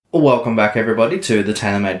Well, welcome back, everybody, to the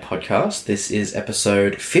Taylor Made Podcast. This is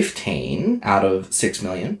episode 15 out of 6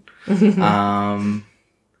 million. Today,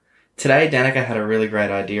 Danica had a really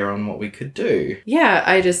great idea on what we could do. Yeah,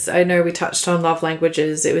 I know we touched on love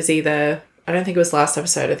languages. It was either, I don't think it was last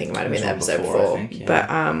episode. I think it might have been the episode before. I think, yeah. But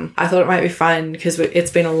I thought it might be fun because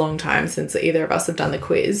it's been a long time since either of us have done the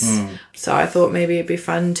quiz. So I thought maybe it'd be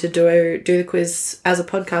fun to do the quiz as a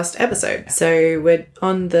podcast episode. So we're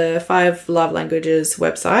on the 5 Love Languages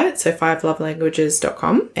website, so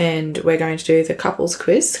 5lovelanguages.com, and we're going to do the couples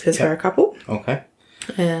quiz because we're a couple. Okay.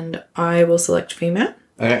 And I will select female.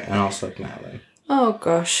 Okay, and I'll select male then. Oh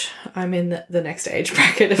gosh, I'm in the next age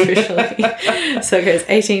bracket officially. So it goes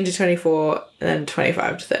 18 to 24 and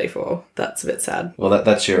 25 to 34. That's a bit sad. Well,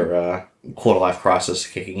 that's your quarter life crisis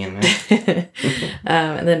kicking in there.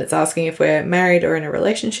 And then it's asking if we're married or in a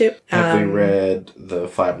relationship. Have we read the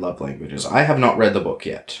 5 Love Languages? I have not read the book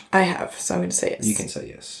yet. I have, so I'm going to say yes. You can say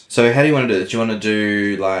yes. So how do you want to do this? Do you want to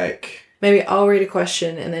do like... Maybe I'll read a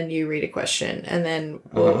question and then you read a question, and then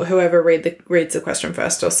whoever reads the question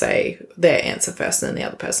first will say their answer first, and then the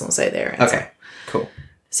other person will say their answer. Okay, cool.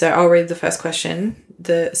 So I'll read the first question.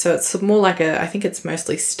 So it's more like I think it's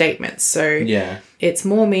mostly statements. So yeah, it's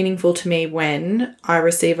more meaningful to me when I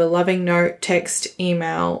receive a loving note, text,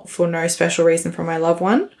 email for no special reason from my loved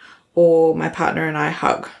one, or my partner and I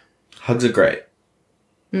hug. Hugs are great.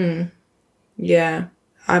 Yeah.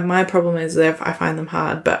 My problem is that I find them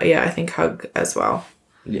hard, but yeah, I think hug as well.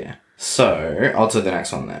 Yeah. So, I'll do the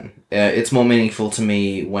next one then. It's more meaningful to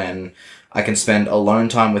me when I can spend alone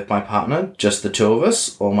time with my partner, just the two of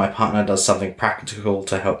us, or my partner does something practical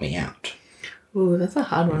to help me out. Ooh, that's a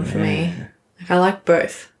hard one for me. Like, I like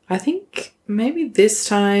both. I think maybe this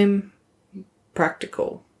time,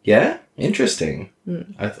 practical. Yeah? Interesting.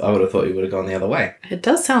 I would have thought you would have gone the other way. It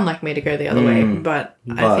does sound like me to go the other way, but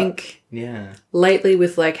I think lately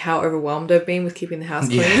with like how overwhelmed I've been with keeping the house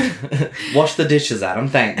clean. Wash the dishes, Adam.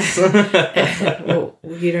 Thanks. Well,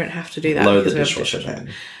 you don't have to do that. Load the dishwasher.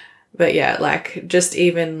 But yeah, like just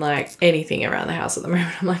even like anything around the house at the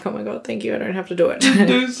moment, I'm like, oh my God, thank you. I don't have to do it.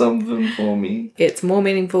 Do something for me. It's more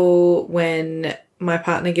meaningful when my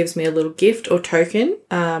partner gives me a little gift or token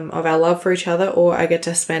of our love for each other, or I get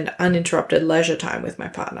to spend uninterrupted leisure time with my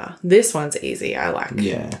partner. This one's easy. I like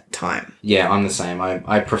time. Yeah, I'm the same.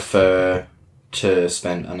 I prefer to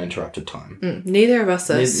spend uninterrupted time. Neither of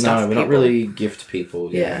us are stuff No, we're not really gift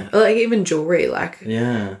people. Yeah. Like even jewelry. Like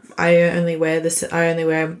I only wear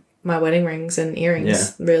my wedding rings and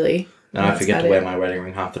earrings, really. And I forget to wear my wedding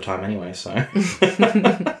ring half the time anyway, so...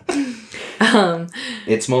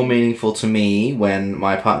 It's more meaningful to me when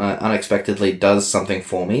my partner unexpectedly does something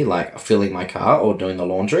for me, like filling my car or doing the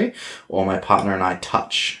laundry, or my partner and I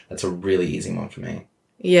touch. That's a really easy one for me.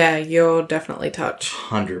 Yeah, you're definitely touch.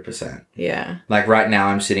 100%. Yeah. Like right now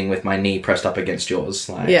I'm sitting with my knee pressed up against yours.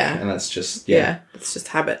 Like, and that's just, it's just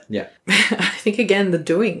habit. Yeah. I think again, the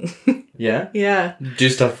doing. Yeah? Yeah. Do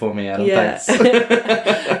stuff for me, Adam. Thanks.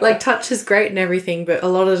 Like touch is great and everything, but a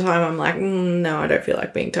lot of the time I'm like, no, I don't feel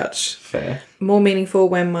like being touched. Fair. More meaningful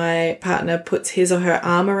when my partner puts his or her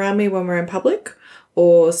arm around me when we're in public,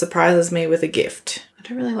 or surprises me with a gift. I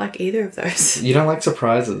don't really like either of those. You don't like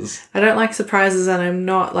surprises? I don't like surprises, and I'm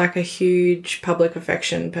not like a huge public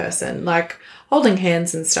affection person. Like holding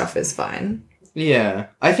hands and stuff is fine. Yeah.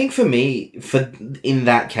 I think for me, in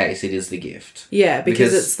that case, it is the gift. Yeah,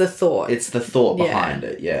 because it's the thought. It's the thought behind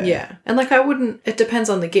it, yeah. Yeah. And like it depends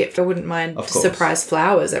on the gift. I wouldn't mind surprise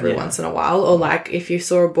flowers every once in a while. Or like if you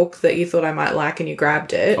saw a book that you thought I might like and you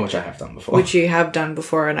grabbed it. Which I have done before. Which you have done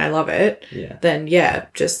before and I love it. Yeah. Then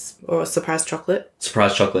or surprise chocolate.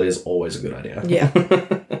 Surprise chocolate is always a good idea. Yeah.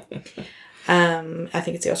 I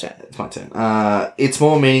think it's your turn. It's my turn. It's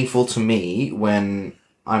more meaningful to me when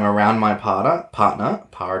I'm around my partner,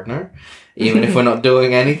 even if we're not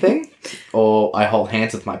doing anything, or I hold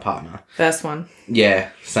hands with my partner. First one.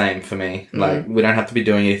 Yeah, same for me. Like, we don't have to be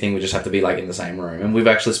doing anything, we just have to be, like, in the same room. And we've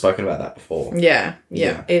actually spoken about that before. Yeah.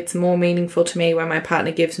 It's more meaningful to me when my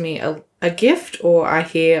partner gives me a gift, or I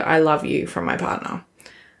hear I love you from my partner.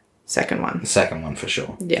 Second one. Second one, for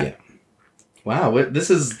sure. Yeah. Wow,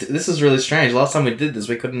 this is really strange. Last time we did this,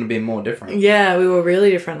 we couldn't have been more different. Yeah, we were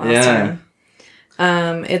really different last time.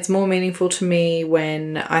 It's more meaningful to me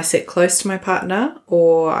when I sit close to my partner,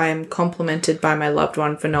 or I'm complimented by my loved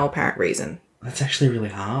one for no apparent reason. That's actually really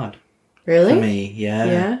hard. Really? For me, yeah.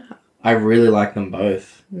 Yeah? I really like them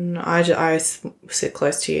both. No, I sit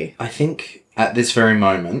close to you. I think at this very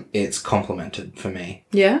moment, it's complimented for me.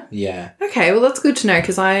 Yeah? Yeah. Okay, well that's good to know,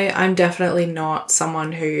 because I'm definitely not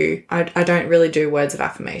someone who... I don't really do words of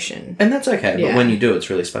affirmation. And that's okay, but when you do,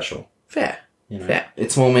 it's really special. Fair. You know, Yeah.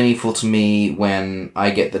 it's more meaningful to me when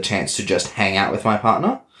I get the chance to just hang out with my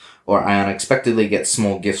partner, or I unexpectedly get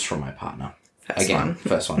small gifts from my partner.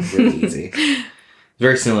 First one, really easy.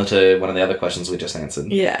 Very similar to one of the other questions we just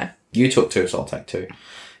answered. Yeah. You took 2, so I'll take 2.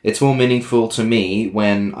 It's more meaningful to me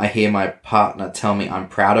when I hear my partner tell me I'm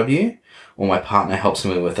proud of you, or my partner helps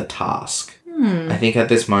me with a task. I think at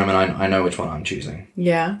this moment I know which one I'm choosing.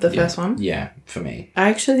 Yeah, the first one? Yeah, for me. I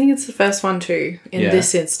actually think it's the first one too, in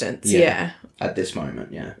this instance. Yeah. At this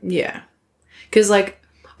moment, yeah. Yeah. Because, like,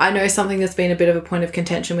 I know something that's been a bit of a point of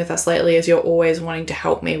contention with us lately is you're always wanting to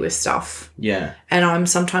help me with stuff. Yeah. And I'm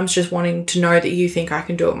sometimes just wanting to know that you think I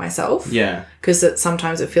can do it myself. Yeah. Because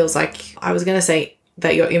sometimes it feels like, I was going to say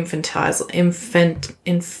that you're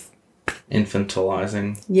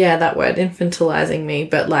infantilizing. Yeah, that word, infantilizing me,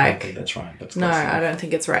 but like... I think that's right. That's no, I don't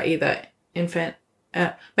think it's right either.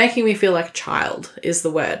 Making me feel like a child is the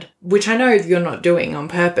word, which I know you're not doing on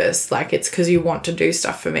purpose. Like, it's because you want to do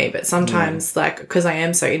stuff for me, but sometimes, like, because I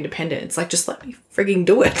am so independent, it's like, just let me frigging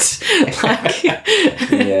do it. Like, yeah.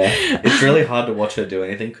 It's really hard to watch her do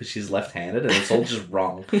anything because she's left-handed and it's all just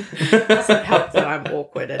wrong. It doesn't help that I'm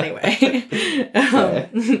awkward anyway.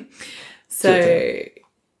 So...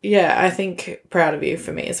 yeah, I think proud of you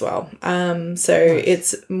for me as well. So nice.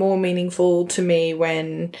 It's more meaningful to me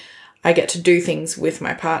when I get to do things with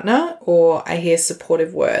my partner or I hear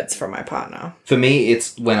supportive words from my partner. For me,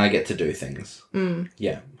 it's when I get to do things.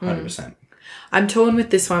 Yeah, 100%. I'm torn with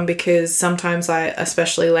this one because sometimes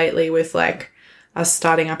especially lately with like us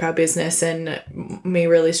starting up our business and me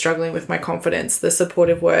really struggling with my confidence, the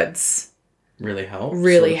supportive words really help.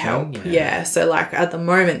 Yeah. So like at the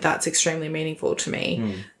moment, that's extremely meaningful to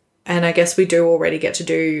me. And I guess we do already get to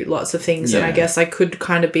do lots of things. And I guess I could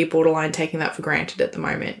kind of be borderline taking that for granted at the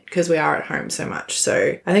moment because we are at home so much.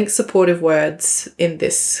 So I think supportive words in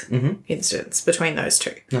this instance between those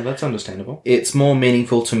two. No, that's understandable. It's more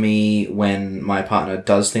meaningful to me when my partner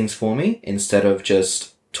does things for me instead of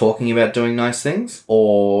just talking about doing nice things,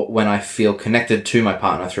 or when I feel connected to my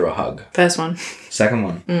partner through a hug. First one. Second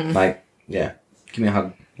one. Like, yeah, give me a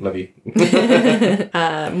hug. Love you.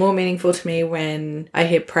 More meaningful to me when I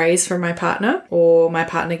hear praise from my partner or my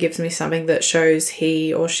partner gives me something that shows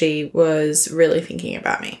he or she was really thinking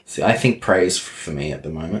about me. See, I think praise for me at the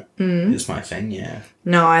moment is my thing, yeah.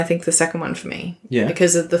 No, I think the second one for me. Yeah.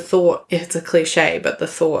 Because of the thought, it's a cliche, but the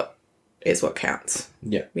thought is what counts.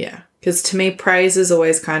 Yeah. Yeah. Because to me, praise has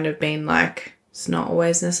always kind of been like, it's not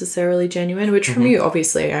always necessarily genuine, which from you,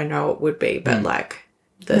 obviously, I know it would be, but like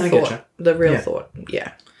the thought, the real thought.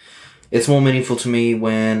 Yeah. It's more meaningful to me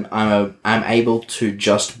when I'm able to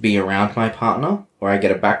just be around my partner, or I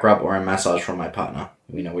get a back rub or a massage from my partner.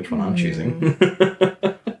 We know which one I'm choosing.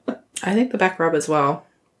 I think the back rub as well.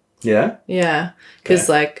 Yeah? Yeah. Because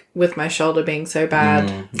like with my shoulder being so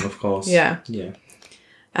bad. Of course. Yeah. Yeah.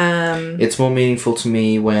 It's more meaningful to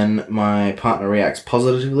me when my partner reacts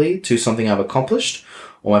positively to something I've accomplished,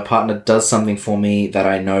 or my partner does something for me that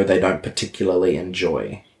I know they don't particularly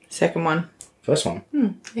enjoy. Second one. First one.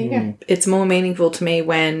 There you go. It's more meaningful to me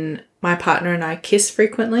when my partner and I kiss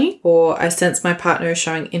frequently, or I sense my partner is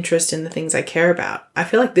showing interest in the things I care about. I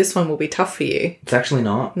feel like this one will be tough for you. It's actually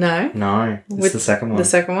not. No? No. It's the second one. The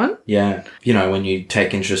second one? Yeah. You know, when you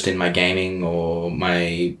take interest in my gaming or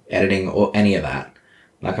my editing or any of that,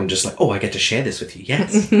 like I'm just like, oh, I get to share this with you.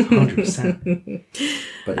 Yes, 100%.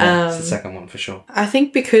 But yeah, it's the second one for sure. I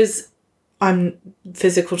think because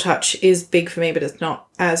physical touch is big for me, but it's not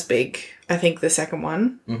as big. I think the second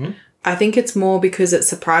one. I think it's more because it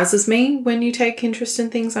surprises me when you take interest in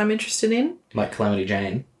things I'm interested in. Like Calamity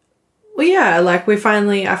Jane. Well, yeah, like I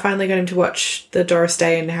finally got him to watch the Doris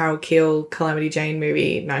Day and Harold Keel Calamity Jane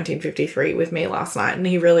movie 1953 with me last night, and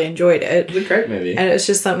he really enjoyed it. It's a great movie. And it's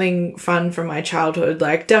just something fun from my childhood,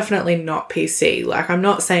 like definitely not PC. Like I'm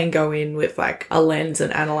not saying go in with like a lens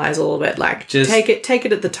and analyze all of it. Like just take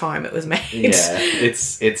it at the time it was made. Yeah,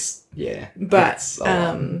 it's yeah. But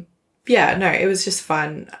yeah, no, it was just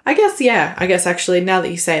fun. I guess actually now that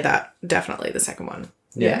you say that, definitely the second one.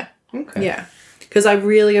 Yeah. Okay. Yeah. Because I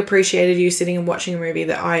really appreciated you sitting and watching a movie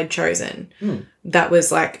that I had chosen. That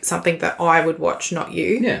was like something that I would watch, not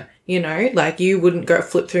you. Yeah. You know, like you wouldn't go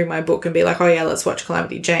flip through my book and be like, oh yeah, let's watch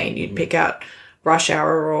Calamity Jane. You'd pick out Rush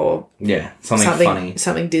Hour or something funny.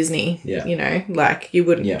 Something Disney. Yeah. You know, like you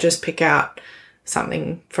wouldn't just pick out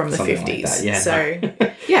something from the 50s. Like that, yeah. So,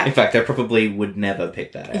 yeah. In fact, I probably would never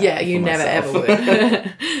pick that out. Yeah, you never ever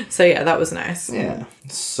would. So, yeah, that was nice. Yeah.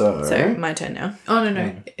 So, my turn now. Oh,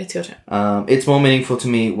 no. It's your turn. It's more meaningful to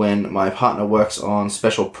me when my partner works on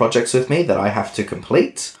special projects with me that I have to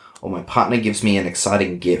complete, or my partner gives me an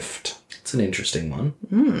exciting gift. It's an interesting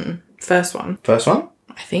one. First one. First one?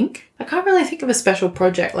 I think. I can't really think of a special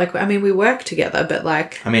project. Like, I mean, we work together, but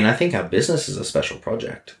like... I mean, I think our business is a special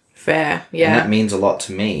project. Fair, yeah. And that means a lot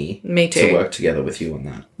to me. Me too. To work together with you on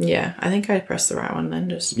that. Yeah, I think I pressed the right one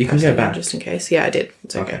then. You can go back. Just in case. Yeah, I did.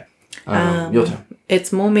 It's okay. Your turn.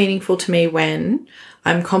 It's more meaningful to me when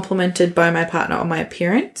I'm complimented by my partner on my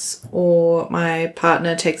appearance, or my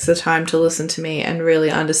partner takes the time to listen to me and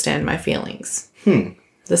really understand my feelings.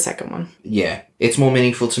 The second one. Yeah. It's more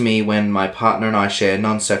meaningful to me when my partner and I share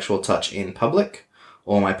non-sexual touch in public,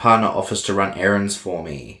 or my partner offers to run errands for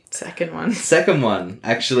me. Second one. Second one,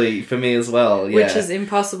 actually, for me as well, yeah. Which is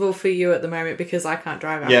impossible for you at the moment because I can't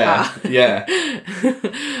drive our car. Yeah.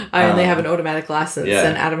 I only have an automatic license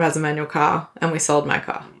and Adam has a manual car and we sold my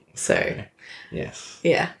car. So, yes.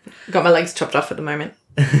 Yeah. Got my legs chopped off at the moment.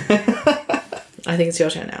 I think it's your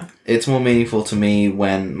turn now. It's more meaningful to me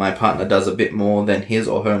when my partner does a bit more than his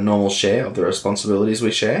or her normal share of the responsibilities we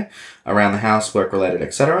share around the house, work-related,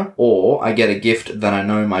 etc. Or I get a gift that I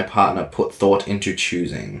know my partner put thought into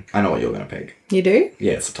choosing. I know what you're going to pick. You do?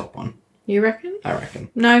 Yeah, it's the top one. You reckon? I reckon.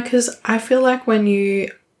 No, because I feel like when you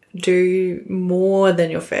do more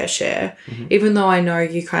than your fair share, even though I know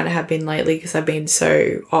you kind of have been lately because I've been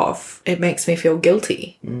so off, it makes me feel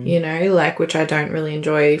guilty, you know, like, which I don't really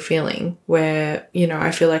enjoy feeling, where, you know,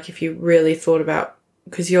 I feel like if you really thought about,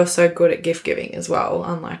 because you're so good at gift giving as well,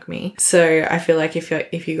 unlike me. So I feel like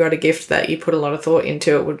if you got a gift that you put a lot of thought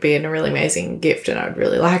into, it would be a really amazing gift and I'd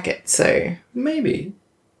really like it. So maybe.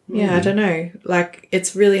 Yeah, I don't know. Like,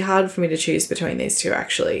 it's really hard for me to choose between these two,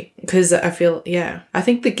 actually. Because I feel, I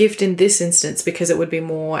think the gift in this instance, because it would be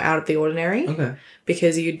more out of the ordinary. Okay.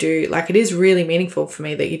 Because you do, like, it is really meaningful for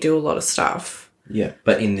me that you do a lot of stuff. Yeah,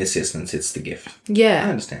 but in this instance, it's the gift. Yeah. I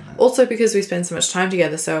understand that. Also because we spend so much time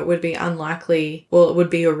together, so it would be unlikely, well, it would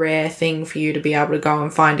be a rare thing for you to be able to go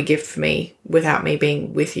and find a gift for me without me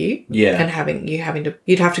being with you. Yeah. And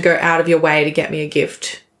you'd have to go out of your way to get me a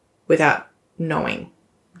gift without knowing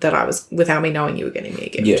without me knowing you were getting me a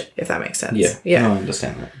gift, if that makes sense. Yeah. No, I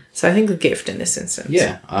understand that. So I think the gift in this instance.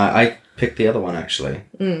 Yeah, I picked the other one, actually.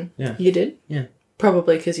 Yeah. You did? Yeah.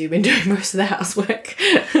 Probably because you've been doing most of the housework.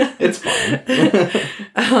 It's fine.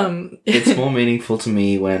 It's more meaningful to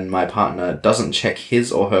me when my partner doesn't check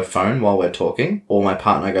his or her phone while we're talking, or my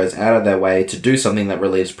partner goes out of their way to do something that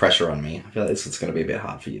relieves pressure on me. I feel like this is going to be a bit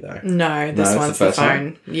hard for you, though. No, this one's the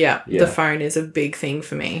phone. Yeah, the phone is a big thing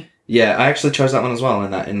for me. Yeah, I actually chose that one as well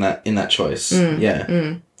in that choice.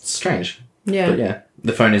 It's strange. Yeah. But yeah,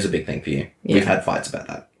 the phone is a big thing for you. Yeah. We've had fights about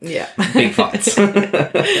that. Yeah. Big fights.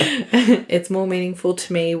 It's more meaningful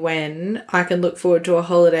to me when I can look forward to a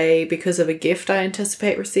holiday because of a gift I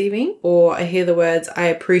anticipate receiving, or I hear the words, I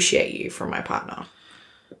appreciate you from my partner.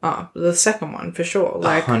 Oh, the second one, for sure.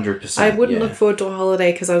 Like, 100%. I wouldn't look forward to a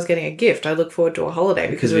holiday because I was getting a gift. I look forward to a holiday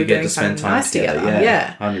because we're doing something nice together.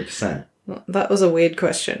 Yeah. 100%. That was a weird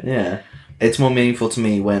question. Yeah. It's more meaningful to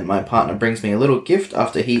me when my partner brings me a little gift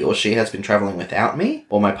after he or she has been travelling without me,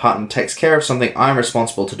 or my partner takes care of something I'm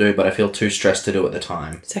responsible to do but I feel too stressed to do at the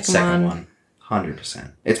time. Second one.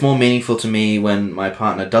 100%. It's more meaningful to me when my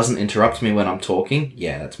partner doesn't interrupt me when I'm talking.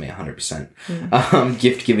 Yeah, that's me 100%.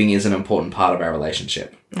 Gift giving is an important part of our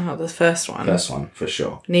relationship. Oh, the first one. First one, for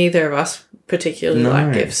sure. Neither of us particularly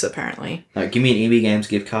like gifts, apparently. No, give me an EB Games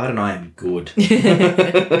gift card and I am good.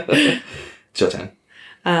 It's your turn.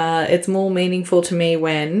 It's more meaningful to me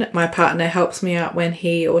when my partner helps me out when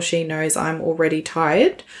he or she knows I'm already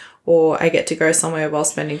tired, or I get to go somewhere while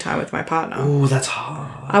spending time with my partner. Oh, that's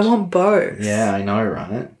hard. I want both. Yeah, I know,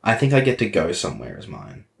 right? I think I get to go somewhere as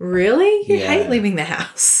mine. Really? You hate leaving the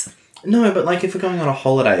house? No, but like if we're going on a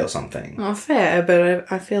holiday or something. Oh, fair,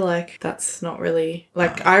 but I feel like that's not really...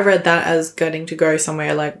 Like, I read that as getting to go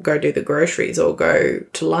somewhere, like go do the groceries or go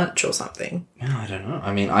to lunch or something. No, I don't know.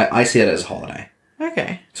 I mean, I see it as a holiday.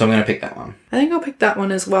 Okay. So I'm going to pick that one. I think I'll pick that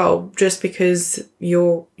one as well, just because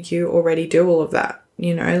you already do all of that.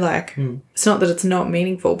 You know, like, It's not that it's not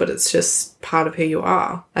meaningful, but it's just part of who you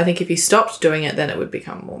are. I think if you stopped doing it, then it would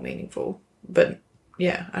become more meaningful. But,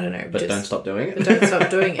 yeah, I don't know. But don't stop doing it? But don't stop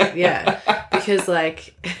doing it, yeah. Because,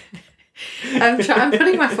 like, I'm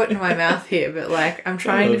putting my foot in my mouth here, but, like, I'm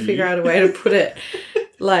trying to figure out a way to put it,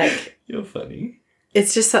 like... You're funny.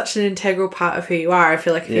 It's just such an integral part of who you are. I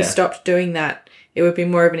feel like if you stopped doing that, it would be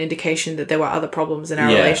more of an indication that there were other problems in our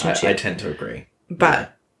relationship. I tend to agree.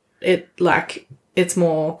 But it's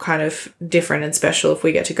more kind of different and special if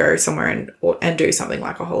we get to go somewhere and do something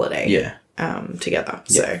like a holiday together.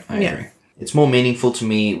 So, I agree. It's more meaningful to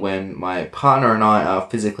me when my partner and I are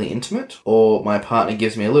physically intimate, or my partner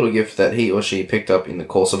gives me a little gift that he or she picked up in the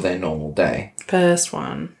course of their normal day. First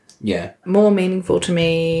one. Yeah. It's more meaningful to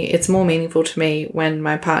me when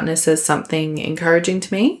my partner says something encouraging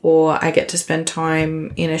to me, or I get to spend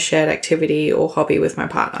time in a shared activity or hobby with my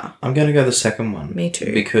partner. I'm going to go the second one. Me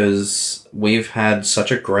too. Because we've had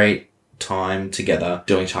such a great time together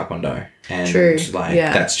doing Taekwondo. And True.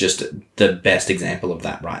 That's just the best example of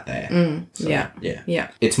that right there.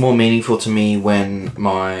 Yeah. It's more meaningful to me when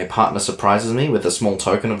my partner surprises me with a small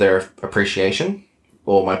token of their appreciation,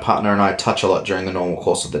 or my partner and I touch a lot during the normal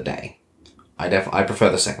course of the day. I prefer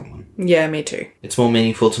the second one. Yeah, me too. It's more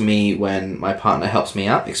meaningful to me when my partner helps me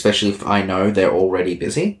out, especially if I know they're already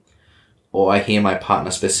busy, or I hear my partner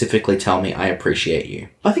specifically tell me, I appreciate you.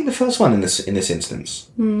 I think the first one in this instance.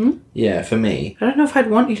 Mm-hmm. Yeah, for me. I don't know if I'd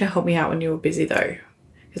want you to help me out when you were busy, though.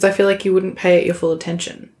 Because I feel like you wouldn't pay it your full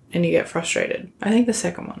attention and you get frustrated. I think the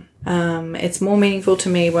second one. It's more meaningful to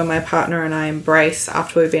me when my partner and I embrace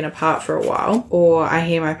after we've been apart for a while, or I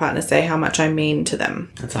hear my partner say how much I mean to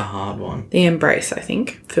them. That's a hard one. The embrace, I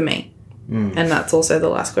think, for me. And that's also the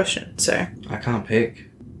last question, so. I can't pick.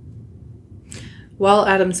 While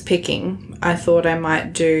Adam's picking, I thought I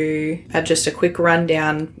might do just a quick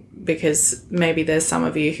rundown, because maybe there's some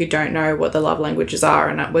of you who don't know what the love languages are,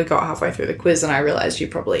 and we got halfway through the quiz and I realised you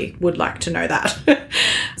probably would like to know that.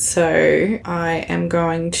 So I am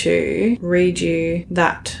going to read you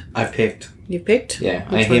that. I've picked. You've picked? Yeah.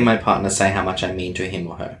 I hear my partner say how much I mean to him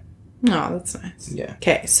or her. Oh, that's nice. Yeah.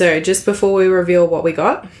 Okay, so just before we reveal what we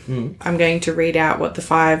got, I'm going to read out what the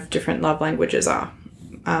 5 different love languages are.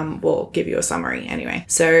 We'll give you a summary anyway.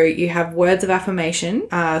 So you have words of affirmation.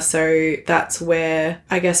 So that's where,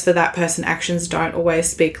 I guess for that person, actions don't always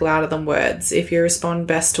speak louder than words. If you respond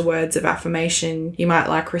best to words of affirmation, you might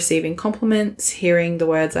like receiving compliments, hearing the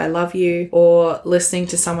words I love you, or listening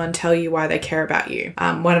to someone tell you why they care about you.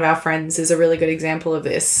 One of our friends is a really good example of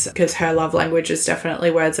this, because her love language is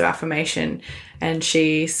definitely words of affirmation. And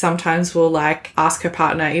she sometimes will ask her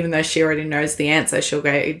partner, even though she already knows the answer, she'll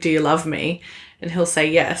go, do you love me? And he'll say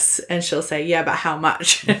yes. And she'll say, yeah, but how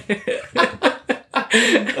much? Which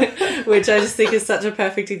I just think is such a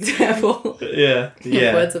perfect example. Yeah.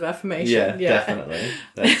 Of words of affirmation. Yeah. Definitely.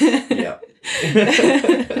 Yeah.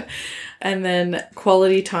 And then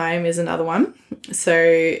quality time is another one. So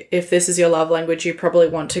if this is your love language, you probably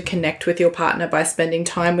want to connect with your partner by spending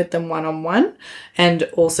time with them one-on-one, and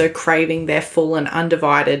also craving their full and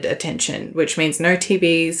undivided attention, which means no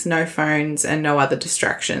TVs, no phones, and no other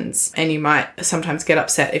distractions. And you might sometimes get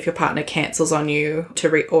upset if your partner cancels on you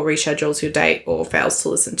or reschedules your date or fails to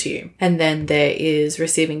listen to you. And then there is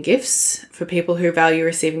receiving gifts. For people who value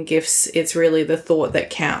receiving gifts, it's really the thought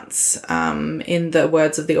that counts. In the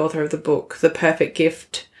words of the author of the book, the perfect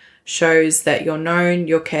gift shows that you're known,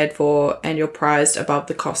 you're cared for, and you're prized above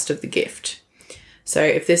the cost of the gift. So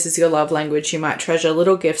if this is your love language, you might treasure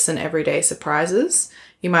little gifts and everyday surprises.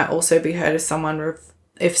 You might also be hurt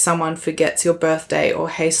if someone forgets your birthday or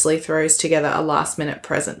hastily throws together a last-minute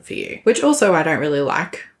present for you, which also I don't really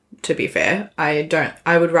like, to be fair. I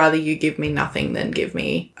would rather you give me nothing than give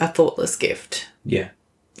me a thoughtless gift. Yeah.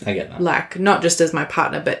 I get that. Not just as my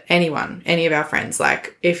partner, but anyone, any of our friends.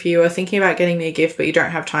 If you are thinking about getting me a gift, but you don't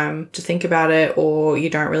have time to think about it, or you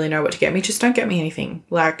don't really know what to get me, just don't get me anything.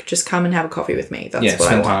 Just come and have a coffee with me. That's what I want.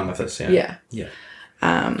 Spend time with us. Yeah. Yeah.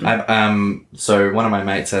 So one of my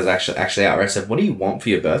mates has actually outright said, what do you want for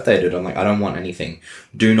your birthday, dude? I'm like, I don't want anything.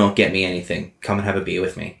 Do not get me anything. Come and have a beer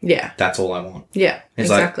with me. Yeah. That's all I want. Yeah, He's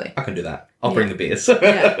exactly. I can do that. I'll bring the beers.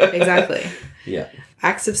 Yeah, exactly. Yeah.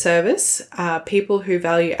 Acts of service. People who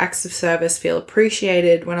value acts of service feel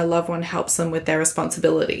appreciated when a loved one helps them with their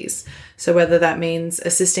responsibilities. So whether that means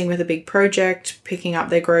assisting with a big project, picking up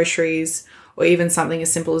their groceries, or even something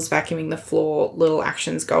as simple as vacuuming the floor, little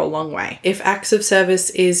actions go a long way. If acts of service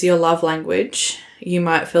is your love language, you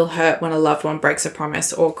might feel hurt when a loved one breaks a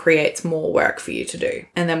promise or creates more work for you to do.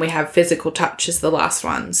 And then we have physical touch is the last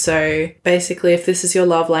one. So basically, if this is your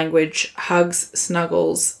love language, hugs,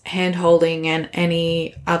 snuggles, hand holding, and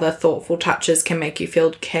any other thoughtful touches can make you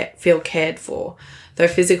feel cared for. Though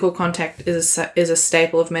physical contact is a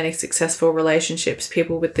staple of many successful relationships,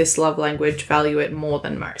 people with this love language value it more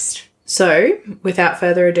than most. So, without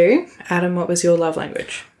further ado, Adam, what was your love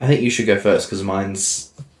language? I think you should go first, because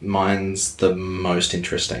mine's the most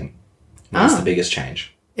interesting. Mine's the biggest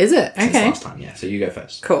change. Is it? Since Okay. last time, yeah. So you go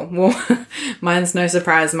first. Cool. Well, mine's no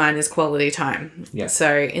surprise. Mine is quality time. Yeah.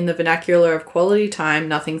 So in the vernacular of quality time,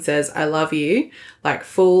 nothing says I love you like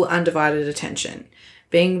full undivided attention.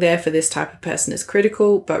 Being there for this type of person is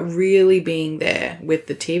critical, but really being there with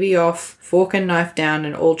the TV off, fork and knife down,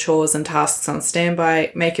 and all chores and tasks on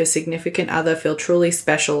standby make your significant other feel truly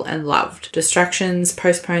special and loved. Distractions,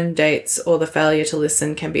 postponed dates, or the failure to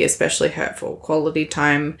listen can be especially hurtful. Quality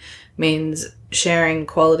time means sharing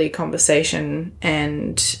quality conversation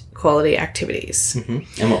and quality activities.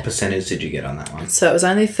 Mm-hmm. And what percentage did you get on that one? So it was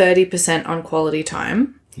only 30% on quality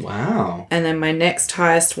time. Wow. And then my next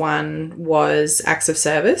highest one was acts of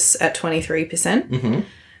service at 23%,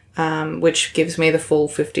 which gives me the full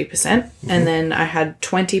 50%. Mm-hmm. And then I had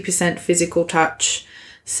 20% physical touch,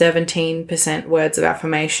 17% words of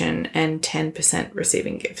affirmation, and 10%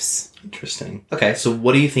 receiving gifts. Interesting. Okay, so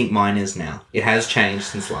what do you think mine is now? It has changed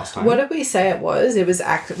since last time. What did we say it was? It was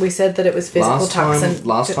we said that it was physical touch.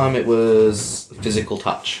 Last time it was physical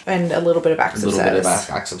touch. And a little bit of acts of service. A little bit of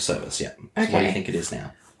acts of service, yeah. Okay. So what do you think it is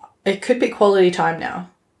now? It could be quality time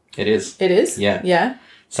now. It is. It is? Yeah. Yeah.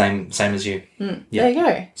 Same as you. Yeah. There you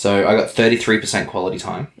go. So I got 33% quality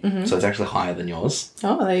time. Mm-hmm. So it's actually higher than yours.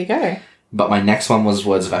 Oh, there you go. But my next one was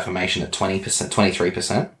words of affirmation at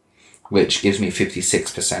 23%, which gives me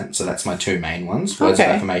 56%. So that's my two main ones, words of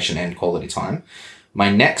affirmation and quality time.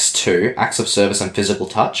 My next two, acts of service and physical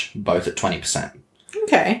touch, both at 20%.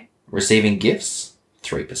 Okay. Receiving gifts,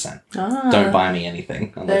 3%. Ah. Don't buy me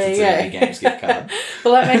anything unless it's a EB Games gift card.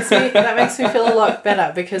 Well, that makes me feel a lot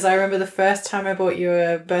better, because I remember the first time I bought you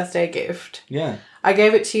a birthday gift. Yeah. I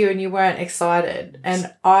gave it to you and you weren't excited,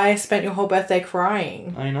 and I spent your whole birthday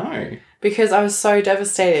crying. I know. Because I was so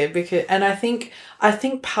devastated, and I think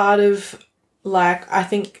part of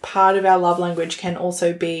our love language can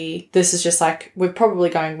also be, this is just like, we're probably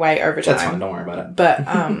going way over time. That's fine, don't worry about it. But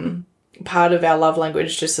part of our love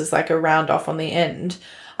language, just as like a round off on the end,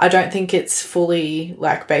 I don't think it's fully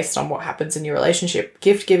like based on what happens in your relationship.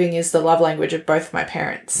 Gift giving is the love language of both my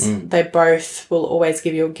parents. They both will always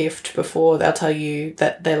give you a gift before they'll tell you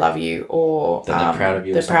that they love you, or that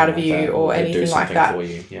they're proud of you, or anything like that. For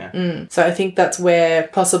you. Yeah. So I think that's where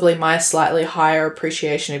possibly my slightly higher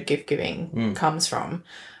appreciation of gift giving comes from.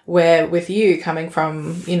 Where with you coming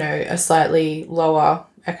from, a slightly lower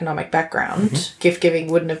economic background, gift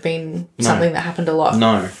giving wouldn't have been something that happened a lot.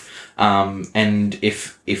 No. And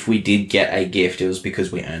if we did get a gift, it was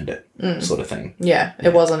because we earned it, sort of thing. Yeah,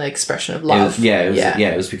 it wasn't an expression of love.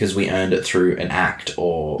 It was because we earned it through an act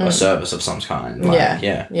or a service of some kind.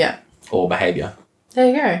 Yeah. Or behaviour. There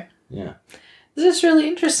you go. Yeah. This is really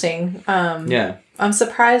interesting. I'm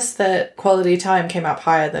surprised that quality time came up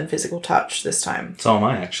higher than physical touch this time. So am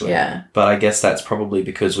I, actually. Yeah. But I guess that's probably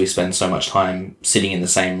because we spend so much time sitting in the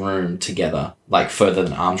same room together, like further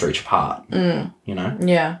than arm's reach apart.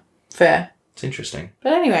 Yeah. Fair. It's interesting.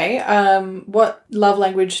 But anyway, what love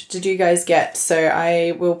language did you guys get? So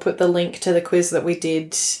I will put the link to the quiz that we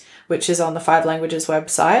did, which is on the 5 Languages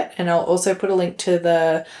website. And I'll also put a link to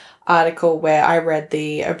the article where I read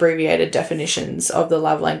the abbreviated definitions of the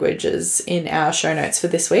love languages in our show notes for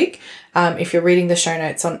this week. If you're reading the show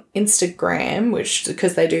notes on Instagram,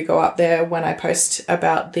 because they do go up there when I post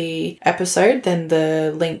about the episode, then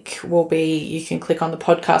the link will be, you can click on the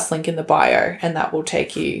podcast link in the bio, and that will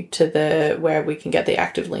take you to where we can get the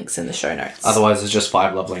active links in the show notes. Otherwise, it's just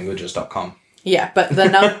 5lovelanguages.com. Yeah, but the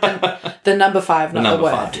number 5, not the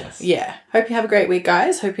word. 5, yes. Yeah. Hope you have a great week,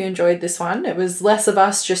 guys. Hope you enjoyed this one. It was less of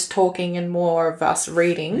us just talking and more of us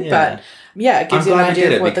reading. Yeah. But yeah, it gives you an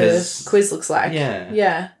idea of what the quiz looks like. Yeah.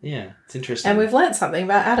 Yeah. Yeah, it's interesting. And we've learnt something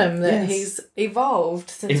about Adam, that he's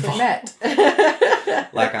evolved since we met.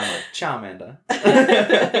 Like I'm a Charmander.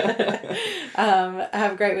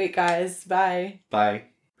 Have a great week, guys. Bye. Bye.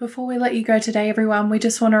 Before we let you go today, everyone, we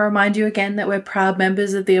just want to remind you again that we're proud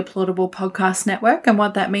members of the Applaudable Podcast Network, and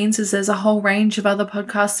what that means is there's a whole range of other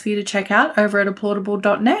podcasts for you to check out over at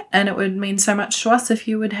applaudable.net, and it would mean so much to us if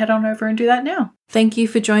you would head on over and do that now. Thank you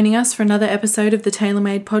for joining us for another episode of the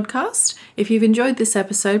TaylorMade Podcast. If you've enjoyed this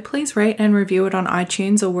episode, please rate and review it on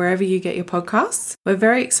iTunes or wherever you get your podcasts. We're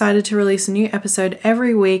very excited to release a new episode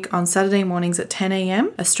every week on Saturday mornings at 10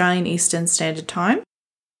 a.m. Australian Eastern Standard Time.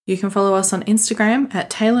 You can follow us on Instagram at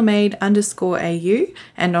TaylorMade_AU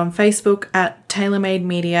and on Facebook at TaylorMade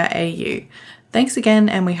Media AU. Thanks again,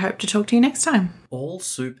 and we hope to talk to you next time. All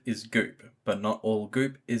soup is goop, but not all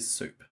goop is soup.